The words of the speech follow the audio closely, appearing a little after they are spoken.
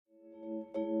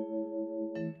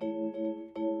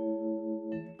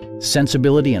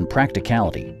Sensibility and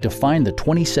practicality define the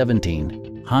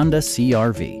 2017 Honda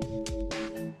CR-V.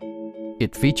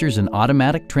 It features an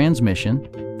automatic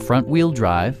transmission, front-wheel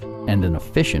drive, and an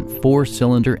efficient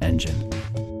 4-cylinder engine.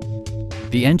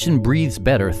 The engine breathes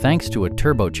better thanks to a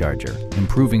turbocharger,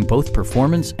 improving both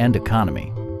performance and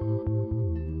economy.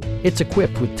 It's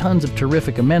equipped with tons of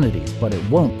terrific amenities, but it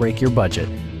won't break your budget,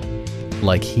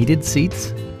 like heated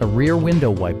seats, a rear window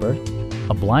wiper,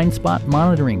 a blind spot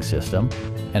monitoring system,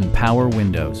 and power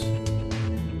windows.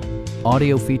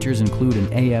 Audio features include an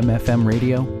AM/FM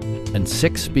radio and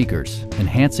 6 speakers,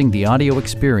 enhancing the audio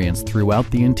experience throughout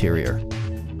the interior.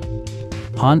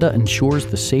 Honda ensures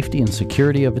the safety and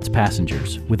security of its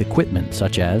passengers with equipment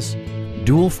such as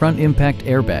dual front impact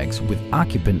airbags with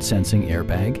occupant sensing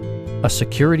airbag, a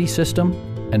security system,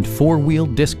 and 4-wheel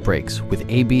disc brakes with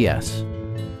ABS.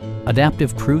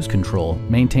 Adaptive Cruise Control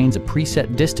maintains a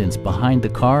preset distance behind the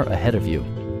car ahead of you,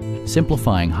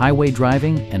 simplifying highway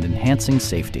driving and enhancing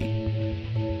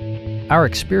safety. Our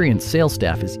experienced sales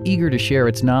staff is eager to share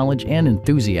its knowledge and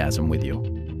enthusiasm with you.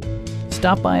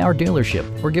 Stop by our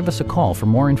dealership or give us a call for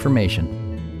more information.